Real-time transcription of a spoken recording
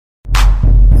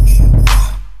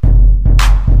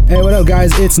Hey, what up,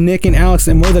 guys? It's Nick and Alex,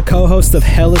 and we're the co-hosts of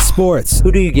Hella Sports.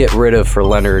 Who do you get rid of for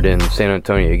Leonard in San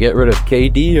Antonio? You get rid of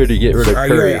KD or do you get rid of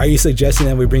Curry? Are you suggesting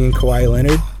that we bring in Kawhi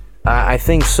Leonard? I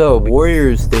think so.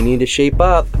 Warriors, they need to shape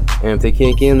up, and if they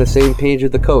can't get on the same page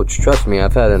with the coach, trust me,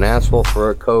 I've had an asshole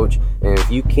for a coach, and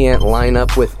if you can't line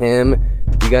up with him,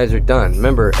 you guys are done.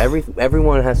 Remember,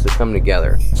 everyone has to come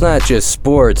together. It's not just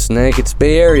sports, Nick. It's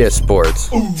Bay Area sports.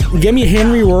 Get me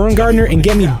Henry Rowengartner and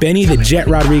get me Benny the Jet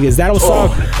Rodriguez. That'll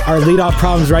solve our leadoff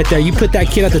problems right there. You put that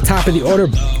kid at the top of the order,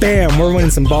 bam, we're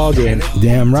winning some ball games.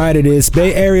 Damn right it is.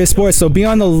 Bay Area sports. So be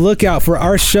on the lookout for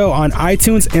our show on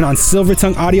iTunes and on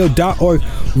silvertongueaudio.org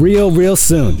real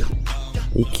soon.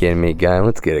 You kidding me, guy?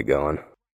 Let's get it going.